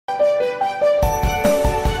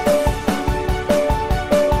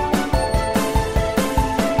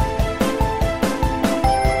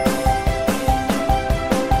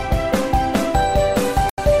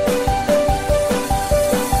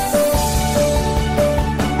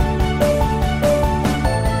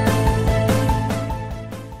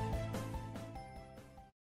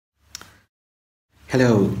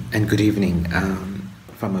Hello and good evening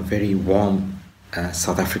from a very warm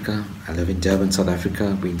South Africa. I live in Durban, South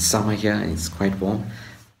Africa. We're in summer here and it's quite warm.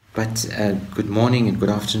 But good morning and good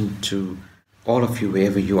afternoon to all of you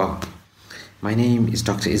wherever you are. My name is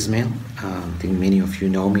Dr. Ismail. I think many of you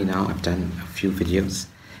know me now. I've done a few videos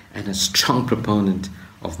and a strong proponent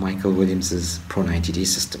of Michael Williams's Pro 90D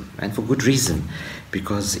system, and for good reason,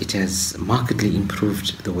 because it has markedly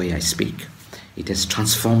improved the way I speak. It has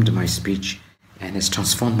transformed my speech and has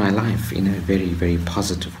transformed my life in a very, very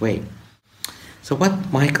positive way. So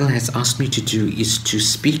what Michael has asked me to do is to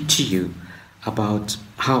speak to you about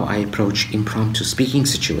how I approach impromptu speaking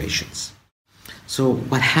situations. So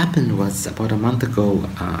what happened was, about a month ago,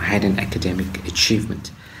 I had an academic achievement.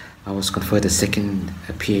 I was conferred a second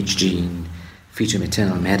PhD in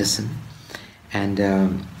fetal-maternal medicine, and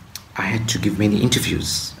I had to give many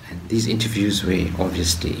interviews, and these interviews were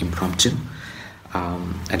obviously impromptu.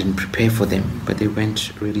 I didn't prepare for them, but they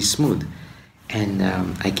went really smooth. And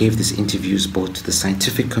I gave these interviews both to the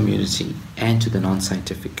scientific community and to the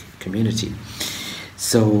non-scientific community.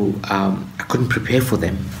 So I couldn't prepare for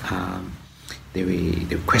them. There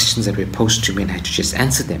were questions that were posed to me and I had to just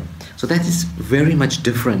answer them. So that is very much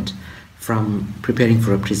different from preparing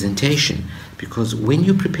for a presentation, because when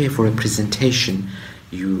you prepare for a presentation,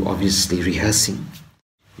 you obviously rehearsing,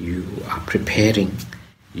 you are preparing,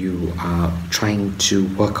 you are trying to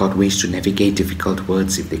work out ways to navigate difficult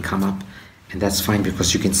words if they come up, and that's fine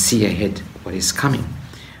because you can see ahead what is coming.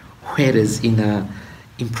 Whereas in an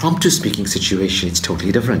impromptu speaking situation, it's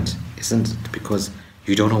totally different, isn't it? Because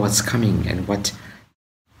you don't know what's coming and what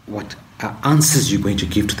answers you're going to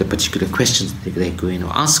give to the particular questions that they're going to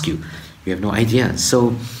ask you. You have no idea.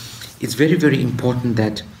 So it's very, very important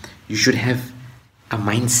that you should have a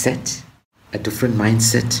mindset, a different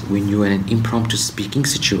mindset when you're in an impromptu speaking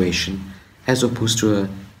situation as opposed to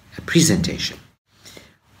a presentation.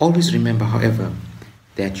 Always remember, however,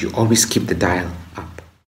 that you always keep the dial up.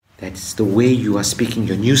 That's the way you are speaking.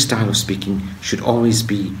 Your new style of speaking should always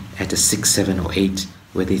be at a 6, 7, or 8,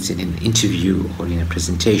 whether it's in an interview or in a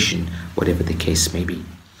presentation, whatever the case may be.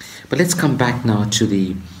 But let's come back now to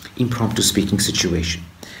the impromptu speaking situation.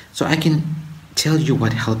 So I can tell you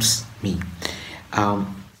what helps me.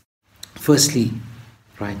 Firstly,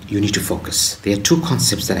 right, you need to focus. There are two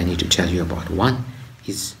concepts that I need to tell you about. One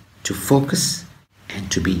is to focus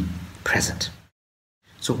and to be present.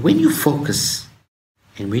 So when you focus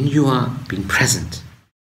and when you are being present,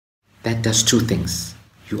 that does two things.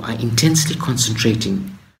 You are intensely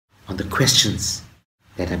concentrating on the questions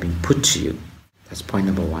that are being put to you. That's point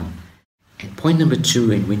number one. And point number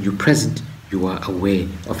two, and when you're present, you are aware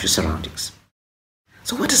of your surroundings.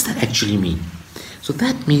 So what does that actually mean? So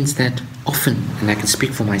that means that often, and I can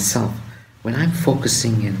speak for myself, when I'm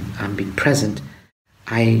focusing and I'm being present,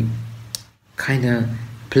 I kind of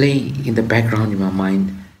play in the background in my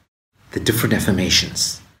mind the different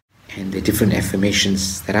affirmations and the different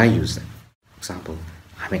affirmations that I use. For example,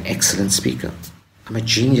 I'm an excellent speaker. I'm a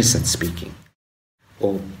genius at speaking.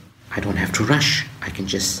 Or I don't have to rush. I can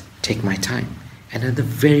just take my time. And another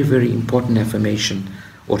very, very important affirmation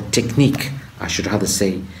or technique, I should rather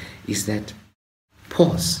say, is that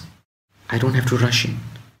pause. I don't have to rush in.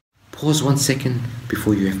 Pause 1 second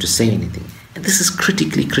before you have to say anything. And this is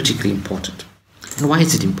critically, critically important. And why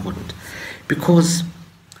is it important? Because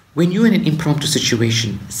when you're in an impromptu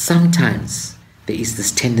situation, sometimes there is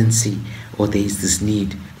this tendency or there is this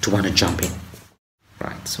need to want to jump in.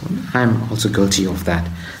 Right? So I'm also guilty of that.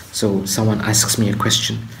 So someone asks me a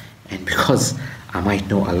question, and because I might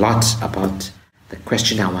know a lot about the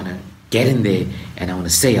question, I want to get in there and I want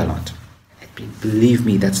to say a lot. Believe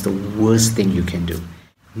me, that's the worst thing you can do.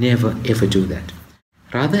 Never ever do that.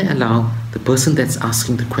 Rather allow the person that's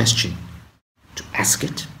asking the question to ask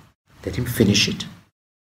it, let him finish it.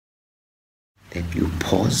 Then you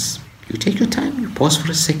pause, you take your time, you pause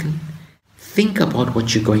for a second, think about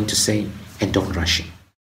what you're going to say and don't rush in.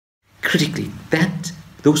 Critically,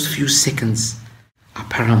 those few seconds are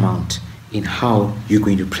paramount in how you're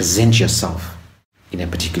going to present yourself in a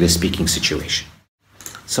particular speaking situation.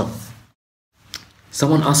 So,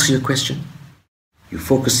 someone asks you a question, you're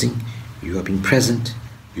focusing, you are being present,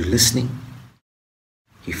 you're listening.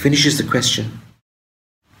 He finishes the question,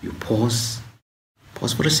 you pause for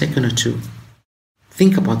a second or two,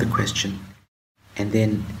 think about the question, and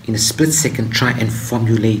then in a split second try and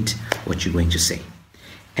formulate what you're going to say.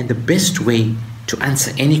 And the best way to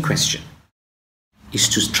answer any question is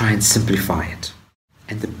to try and simplify it.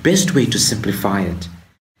 And the best way to simplify it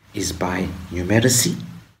is by numeracy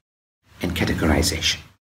and categorization.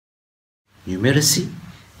 Numeracy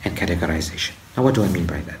and categorization. Now, what do I mean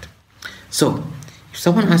by that? So, If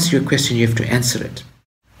someone asks you a question, you have to answer it.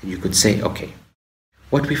 And you could say, okay,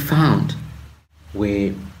 what we found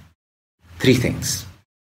were three things.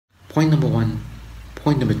 Point number one,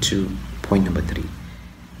 point number two, point number three.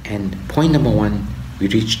 And point number one, we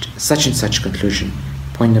reached such and such conclusion.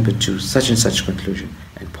 Point number two, such and such conclusion.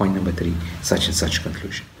 And point number three, such and such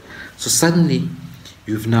conclusion. So suddenly,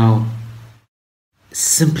 you've now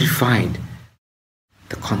simplified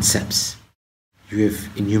the concepts. You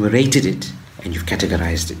have enumerated it and you've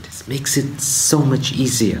categorized it. This makes it so much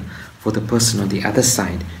easier for the person on the other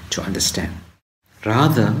side to understand,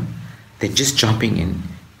 rather than just jumping in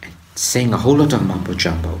and saying a whole lot of mumbo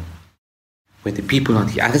jumbo, where the people on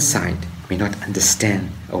the other side may not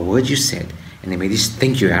understand a word you said, and they may just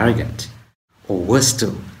think you're arrogant, or worse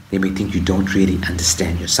still, they may think you don't really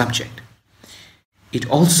understand your subject. It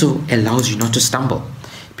also allows you not to stumble,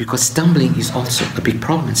 because stumbling is also a big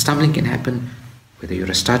problem, and stumbling can happen whether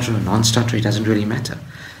you're a stutterer or non-stutterer, it doesn't really matter.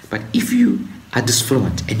 But if you are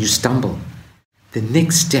disfluent and you stumble, the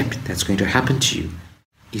next step that's going to happen to you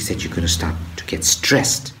is that you're going to start to get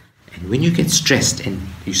stressed. And when you get stressed and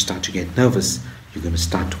you start to get nervous, you're going to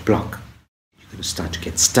start to block. You're going to start to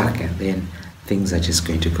get stuck, and then things are just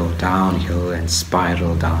going to go downhill and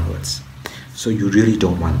spiral downwards. So you really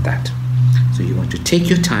don't want that. So you want to take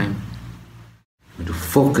your time, you want to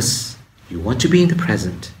focus, you want to be in the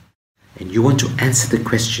present, and you want to answer the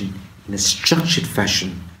question in a structured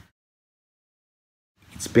fashion.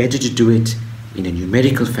 It's better to do it in a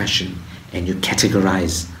numerical fashion, and you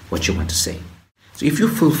categorize what you want to say. So if you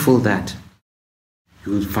fulfill that,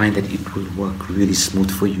 you will find that it will work really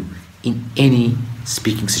smooth for you in any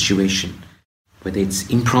speaking situation, whether it's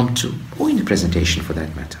impromptu or in a presentation for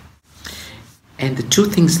that matter. And the two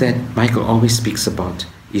things that Michael always speaks about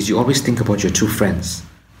is you always think about your two friends.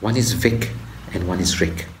 One is Vic and one is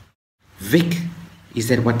Rick. Vic is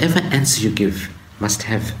that whatever answer you give must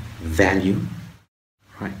have value,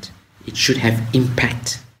 right? It should have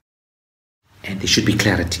impact, and there should be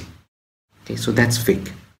clarity. Okay, so that's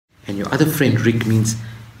Vic. And your other friend Rick means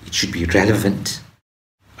it should be relevant,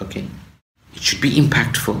 okay? It should be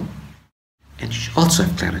impactful, and it should also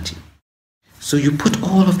have clarity. So you put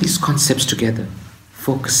all of these concepts together,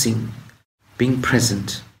 focusing, being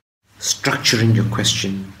present, structuring your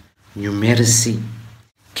question, numeracy,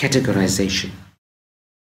 categorization,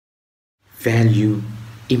 value,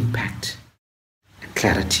 impact, and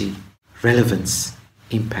clarity, relevance,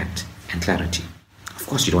 impact, and clarity. Of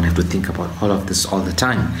course, you don't have to think about all of this all the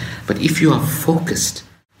time, but if you are focused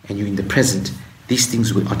and you're in the present, these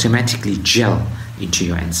things will automatically gel into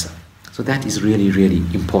your answer. So that is really, really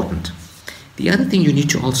important. The other thing you need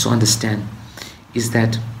to also understand is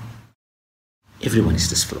that everyone is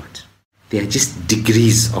disfluent. There are just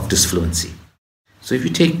degrees of disfluency. So if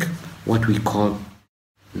you take what we call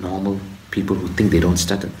normal people who think they don't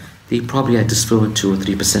stutter, they probably are disfluent 2 or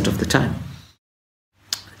 3% of the time.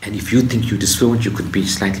 And if you think you're disfluent, you could be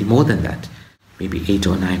slightly more than that, maybe 8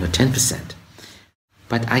 or 9 or 10%.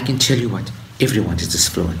 But I can tell you what, everyone is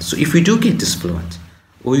disfluent. So if you do get disfluent,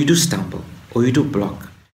 or you do stumble, or you do block,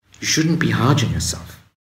 you shouldn't be hard on yourself.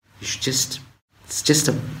 You should it's just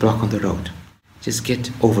a block on the road. Just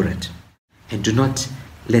get over it. And do not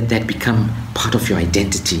let that become part of your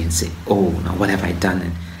identity and say, oh, now what have I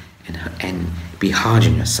done? And be hard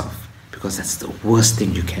on yourself, because that's the worst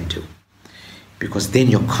thing you can do. Because then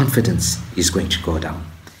your confidence is going to go down.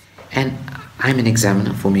 And I'm an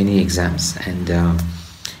examiner for many exams, and I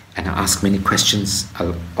ask many questions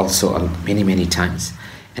also many times.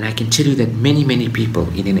 And I can tell you that many people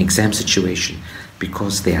in an exam situation,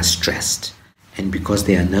 because they are stressed and because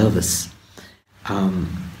they are nervous,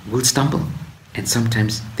 will stumble. And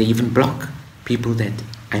sometimes they even block. People that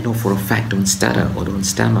I know for a fact don't stutter or don't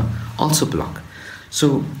stammer also block.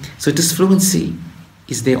 So disfluency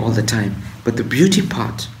is there all the time. But the beauty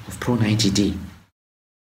part of Pro 90D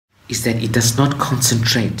is that it does not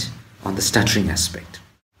concentrate on the stuttering aspect,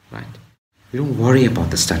 right? We don't worry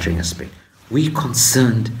about the stuttering aspect. We're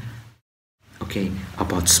concerned, okay,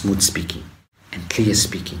 about smooth speaking and clear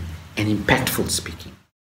speaking and impactful speaking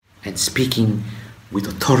and speaking with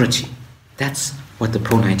authority. That's what the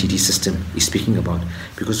Pro 90D system is speaking about.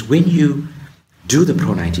 Because when you do the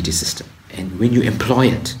Pro 90D system and when you employ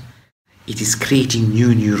it, it is creating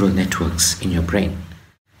new neural networks in your brain.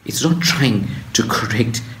 It's not trying to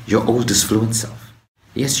correct your old disfluent self.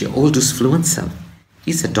 Yes, your old disfluent self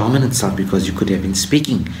is a dominant self because you could have been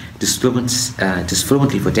speaking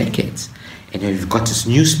disfluently for decades, and you've got this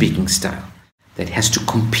new speaking style that has to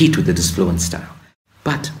compete with the disfluent style.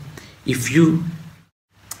 But if you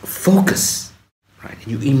focus, right, and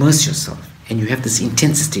you immerse yourself, and you have this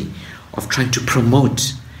intensity of trying to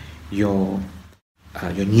promote your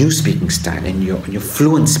your new speaking style and your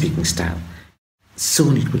fluent speaking style,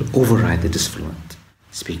 soon it will override the disfluent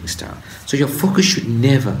speaking style. So your focus should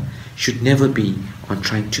never be on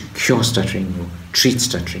trying to cure stuttering or treat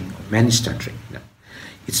stuttering or manage stuttering. No.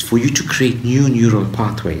 It's for you to create new neural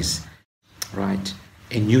pathways, right?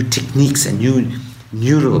 And new techniques and new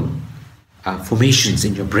neural formations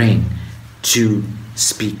in your brain to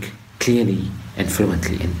speak clearly and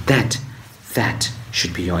fluently. And that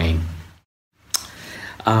should be your aim.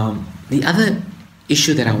 The other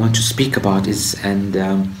issue that I want to speak about is,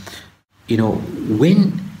 when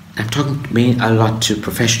I'm talking a lot to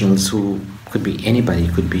professionals who could be anybody,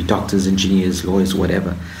 could be doctors, engineers, lawyers,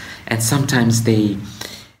 whatever, and sometimes they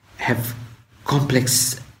have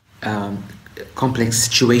complex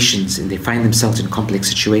situations and they find themselves in complex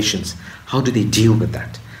situations. How do they deal with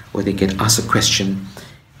that? Or they get asked a question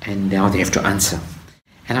and now they have to answer.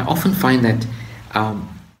 And I often find that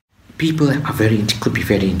people could be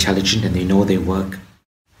very intelligent and they know their work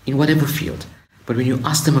in whatever field. But when you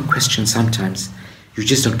ask them a question, sometimes you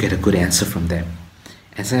just don't get a good answer from them.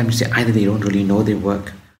 And sometimes you say either they don't really know their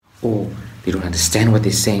work, or they don't understand what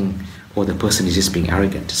they're saying, or the person is just being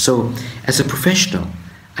arrogant. So as a professional,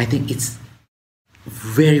 I think it's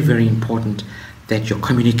very, very important that your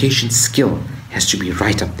communication skill has to be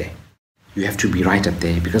right up there. You have to be right up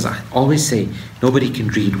there, because I always say nobody can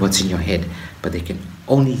read what's in your head, but they can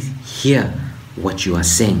only hear what you are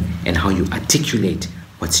saying and how you articulate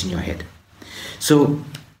what's in your head. So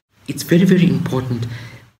it's very, very important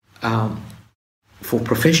for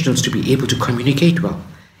professionals to be able to communicate well.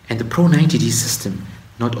 And the Pro 90D system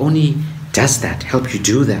not only does that, help you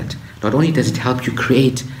do that, not only does it help you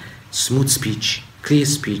create smooth speech, clear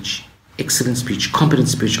speech, excellent speech, competent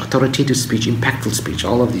speech, authoritative speech, impactful speech,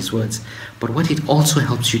 all of these words, but what it also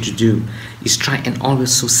helps you to do is try and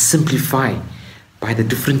always so simplify by the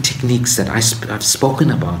different techniques that I've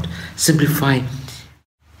spoken about, simplify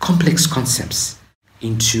complex concepts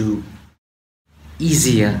into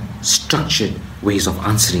easier, structured ways of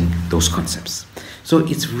answering those concepts. So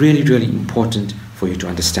it's really, really important for you to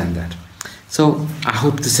understand that. So I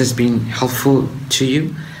hope this has been helpful to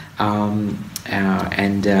you, and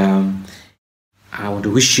I want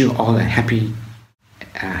to wish you all a happy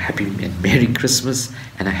and Merry Christmas,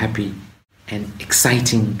 and a happy and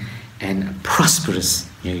exciting and prosperous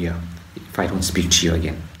New Year, if I don't speak to you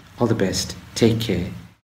again. All the best, take care,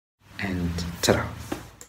 and ta-ra.